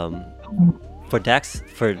 For Dax's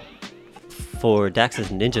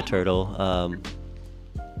Ninja Turtle,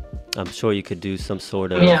 I'm sure you could do some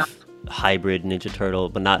sort of hybrid Ninja Turtle,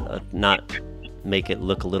 but not make it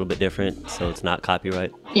look a little bit different, so it's not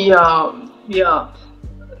copyright. So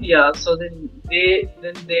then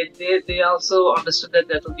they also understood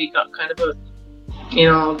that will be kind of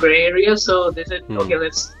gray area. So they said, okay,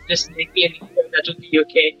 let's just make me an intern. That would be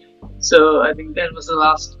okay. So I think that was the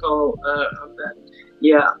last call on that.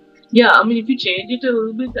 Yeah. I mean, if you change it a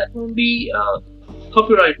little bit, that won't be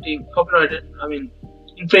copyrighted. I mean,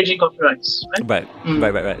 infringing copyrights, right?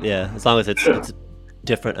 Right. Yeah, as long as it's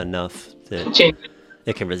different enough that Change it.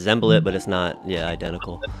 it can resemble it, but it's not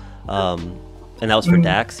identical. And that was for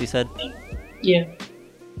DAX, you said? Yeah.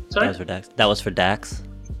 Sorry? That was for DAX. That was for DAX?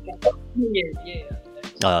 Yeah.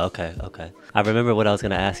 Oh, okay. I remember what I was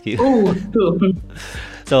going to ask you. Oh,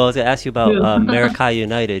 So I was going to ask you about Marikai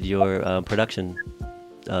United, your production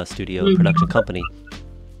studio, production company.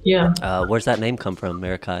 Yeah. Where's that name come from,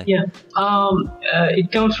 Marikai? Yeah.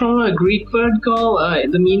 It comes from a Greek word called,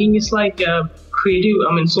 the meaning is like creative,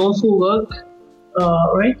 soulful work,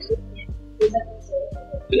 right?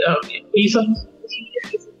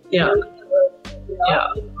 Yeah.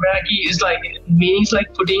 Raki is like, means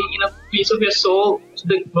like putting in a piece of your soul to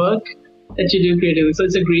the work that you do creatively. So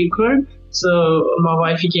it's a Greek word. So my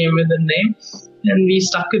wife came with the name, and we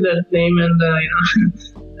stuck with that name, and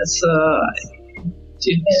that's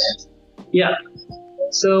yeah.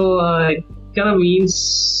 So it kind of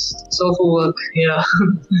means soulful work. Yeah.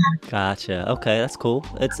 Gotcha. Okay, that's cool.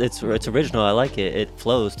 It's original. I like it. It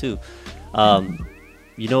flows too.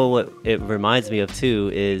 You know what it reminds me of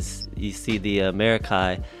too is you see the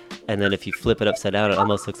Marikai, and then if you flip it upside down, it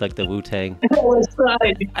almost looks like the Wu-Tang. West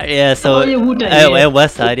Side. Yeah, so Wu-Tang, and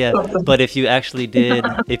West Side, yeah. But if you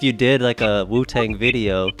did like a Wu-Tang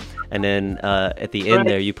video, and then at the end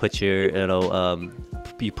there you put your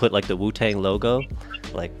you put like the Wu-Tang logo,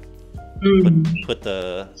 like put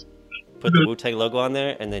the Wu-Tang logo on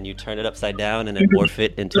there, and then you turn it upside down and then morph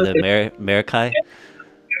it into the Marikai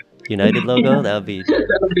United logo. That would be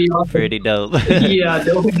awesome. Pretty dope. Yeah,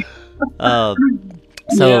 dope.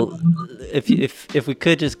 So if we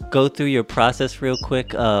could just go through your process real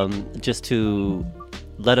quick, just to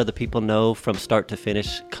let other people know from start to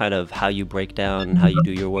finish kind of how you break down and how you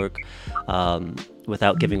do your work,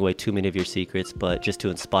 without giving away too many of your secrets, but just to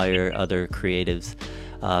inspire other creatives.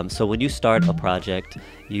 So when you start a project,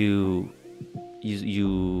 you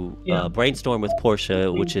brainstorm with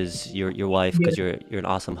Portia, which is your wife, because you're an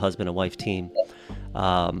awesome husband and wife team.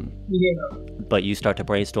 But you start to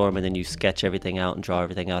brainstorm, and then you sketch everything out and draw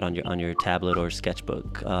everything out on your tablet or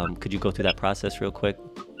sketchbook. Could you go through that process real quick?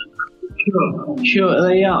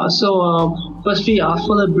 Sure. Yeah. So first we ask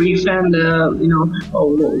for the brief, and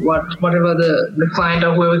whatever the client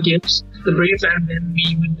or whoever gives the brief, and then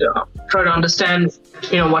we would try to understand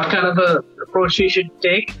what kind of a approach we should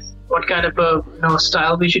take, what kind of a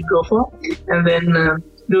style we should go for, and then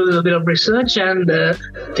do a little bit of research and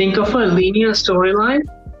think of a linear storyline,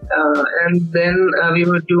 and then we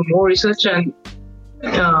would do more research and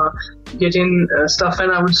get in stuff,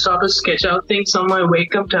 and I would start to sketch out things on my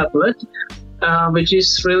Wacom tablet, which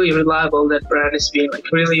is really reliable. That brand is being like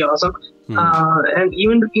really awesome. And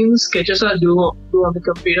even sketches I do on the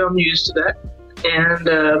computer, I'm used to that. And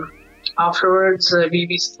afterwards,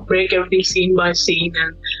 we break everything scene by scene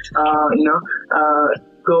and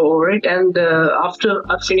go over it. And after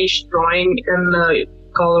I finish drawing and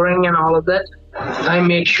coloring and all of that, I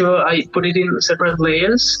make sure I put it in separate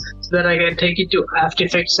layers so that I can take it to After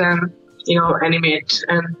Effects and animate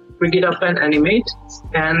and bring it up and animate.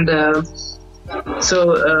 And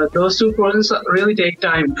so those two processes really take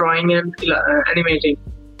time, drawing and animating.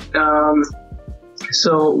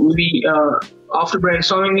 So we after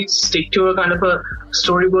brainstorming, we stick to a kind of a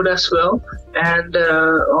storyboard as well. And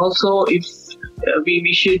also if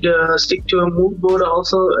we should stick to a mood board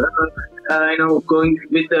also, going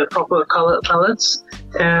with the proper color palettes,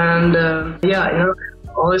 and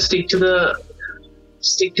always stick to the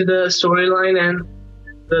storyline and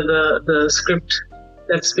the script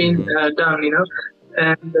that's been done,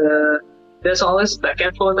 and there's always back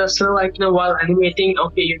and forth as well, while animating.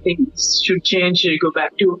 Okay, you think this should change, you go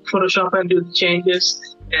back to Photoshop and do the changes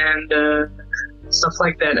and stuff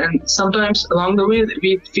like that. And sometimes along the way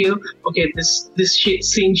we feel, okay, this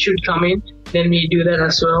scene should come in, then we do that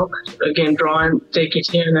as well. Again, draw and take it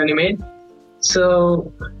here and animate.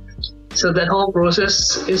 So that whole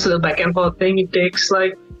process is a back and forth thing. It takes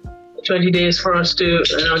like 20 days for us to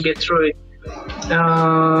get through it.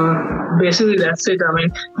 Basically that's it.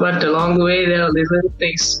 But along the way there are little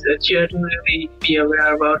things that you have to really be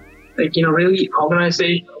aware about, really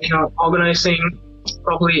properly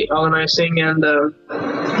organizing and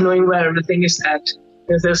knowing where everything is at,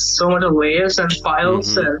 because there's so much of layers and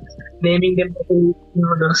files and naming them,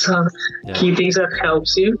 those are key things that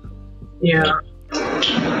helps you.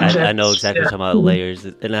 I know exactly what you're talking about, layers.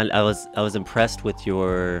 And I was impressed with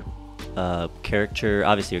your character,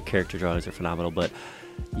 obviously your character drawings are phenomenal, but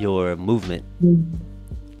your movement,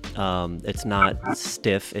 it's not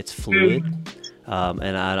stiff, it's fluid.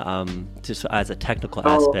 And I'm just, as a technical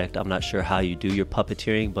aspect, I'm not sure how you do your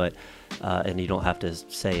puppeteering, but and you don't have to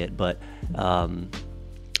say it, but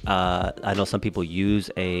I know some people use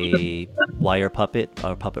a wire puppet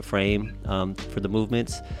or puppet frame for the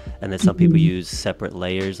movements, and then some people use separate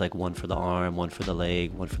layers, like one for the arm, one for the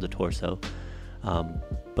leg, one for the torso.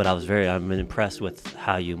 But I'm impressed with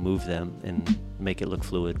how you move them and make it look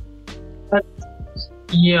fluid.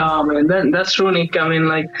 Yeah, man, that's true, Nick. I mean,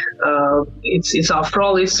 like, it's after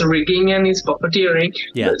all, it's rigging and it's puppeteering.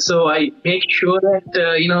 Yeah. So I make sure that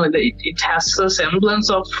it has a semblance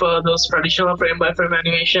of those traditional frame-by-frame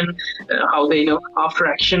animation, how they after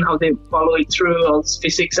action, how they follow it through, all this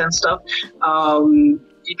physics and stuff.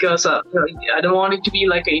 Because I don't want it to be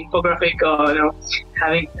like an infographic or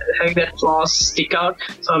having that flaws stick out.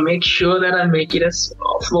 So I make sure that I make it as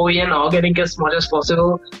flowy and organic as much as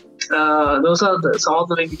possible. Those are some of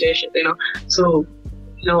the limitations, So,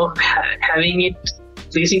 having it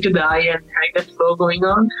pleasing to the eye and having that flow going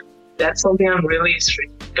on, that's something I'm really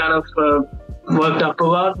kind of worked up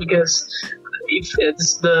about, because if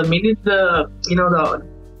it's the minute the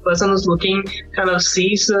person who's looking kind of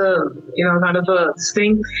sees kind of a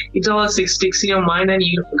thing, it all sticks in your mind and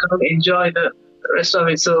you kind of enjoy the rest of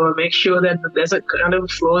it. So make sure that there's a kind of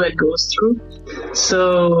flow that goes through.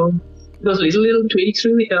 So those little tweaks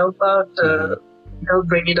really help out, help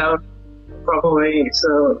bring it out proper way.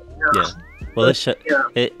 So yeah. Well,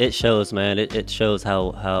 it shows, man. It shows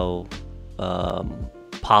how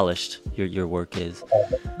polished your work is,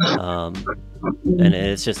 and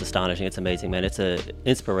it's just astonishing. It's amazing, man. It's an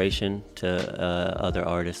inspiration to other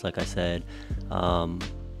artists, like I said, and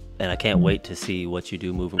I can't wait to see what you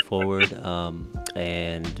do moving forward.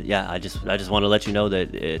 And yeah, I just want to let you know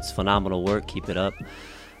that it's phenomenal work. Keep it up.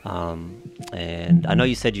 And I know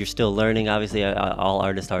you said you're still learning. Obviously, all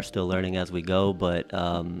artists are still learning as we go, but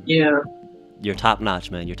yeah, you're top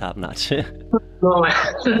notch, man. You're top notch. No,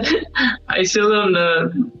 I still don't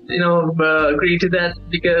agree to that,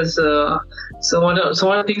 because so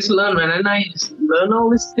many things to learn, man, and I learn all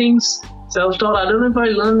these things self-taught. I don't know if I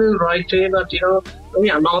learned in the right way, but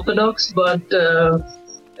maybe I'm unorthodox, but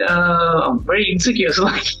I'm very insecure. So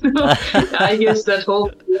I guess that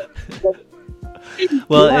whole.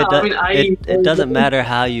 Well, it doesn't matter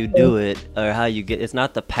how you do it or how you get. It's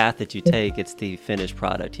not the path that you take; it's the finished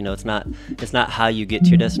product. It's not how you get to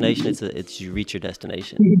your destination. It's you reach your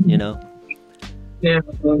destination. Yeah.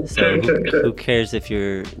 So who cares if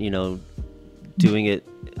you're doing it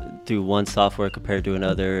through one software compared to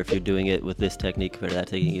another? If you're doing it with this technique compared to that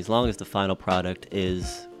technique, as long as the final product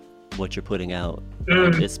is what you're putting out,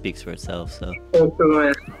 it speaks for itself. So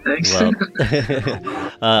thanks. Well,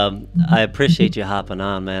 I appreciate you hopping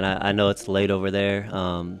on, man. I know it's late over there,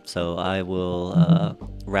 so I will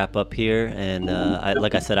wrap up here, and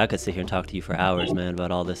like I said, I could sit here and talk to you for hours, man, about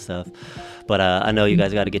all this stuff, but I know you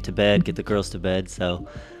guys got to get to bed, get the girls to bed, so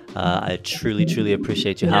I truly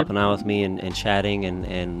appreciate you hopping on with me and chatting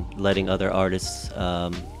and letting other artists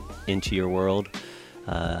into your world.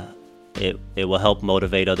 It will help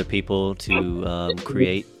motivate other people to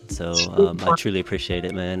create. So I truly appreciate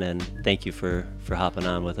it, man, and thank you for hopping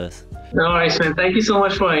on with us. No worries, man. Thank you so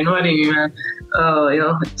much for inviting me, man.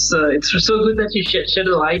 It's so good that you shed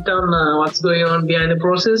a light on what's going on behind the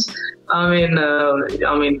process.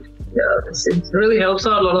 It really helps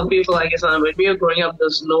out a lot of people. I guess when we were growing up,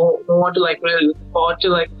 there's no one to really look forward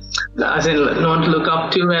to, no one to look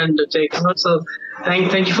up to and to take notes. So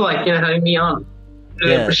thank you for having me on.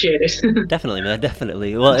 Really appreciate it. Definitely, man.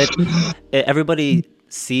 Definitely. Well, everybody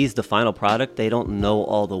sees the final product. They don't know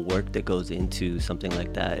all the work that goes into something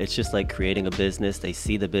like that. It's just like creating a business. They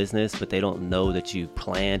see the business, but they don't know that you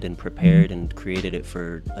planned and prepared and created it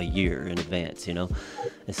for a year in advance, And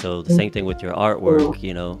so the same thing with your artwork,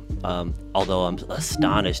 although I'm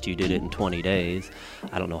astonished you did it in 20 days.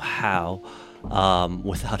 I don't know how,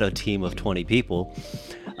 without a team of 20 people.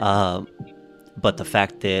 But the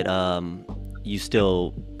fact that you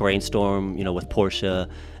still brainstorm, with Portia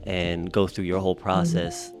and go through your whole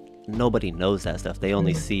process. Nobody knows that stuff. They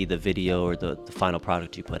only see the video or the final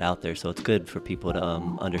product you put out there. So it's good for people to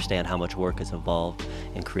understand how much work is involved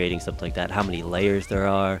in creating something like that, how many layers there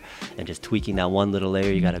are, and just tweaking that one little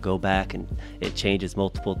layer. You got to go back and it changes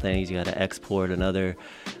multiple things. You got to export another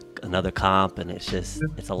comp, and it's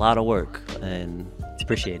a lot of work, and it's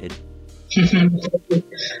appreciated.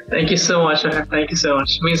 Thank you so much, man. Thank you so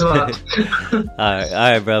much. It means a lot. All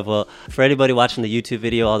right, bro. Well, for anybody watching the YouTube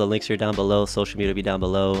video, all the links are down below. Social media will be down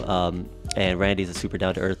below. And Randy's a super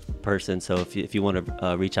down-to-earth person, so if you want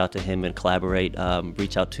to reach out to him and collaborate,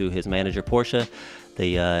 reach out to his manager, Portia.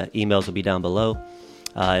 The emails will be down below.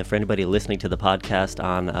 And for anybody listening to the podcast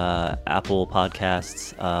on Apple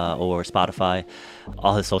Podcasts or Spotify,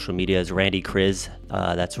 all his social media is Randy Chriz.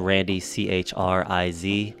 That's Randy,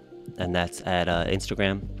 Chriz, and that's at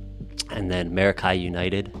Instagram. And then Marikai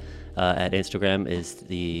United at Instagram is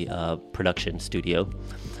the production studio.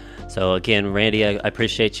 So again, Randy, I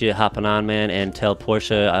appreciate you hopping on, man, and tell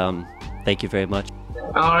Portia, thank you very much.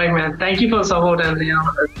 All right, man. Thank you for the support, and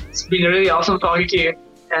it's been really awesome talking to you.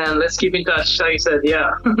 And let's keep in touch, like you said,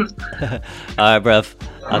 yeah. All right, bruv.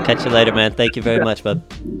 I'll catch you later, man. Thank you very much, bud.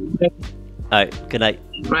 All right, good night.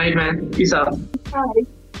 Right, man. Peace out. Hi.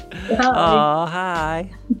 Oh, hi.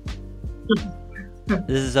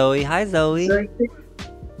 This is Zoe. Hi, Zoe.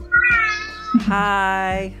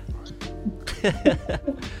 Hi.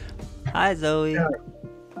 Hi, Zoe.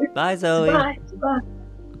 Bye, Zoe. Bye.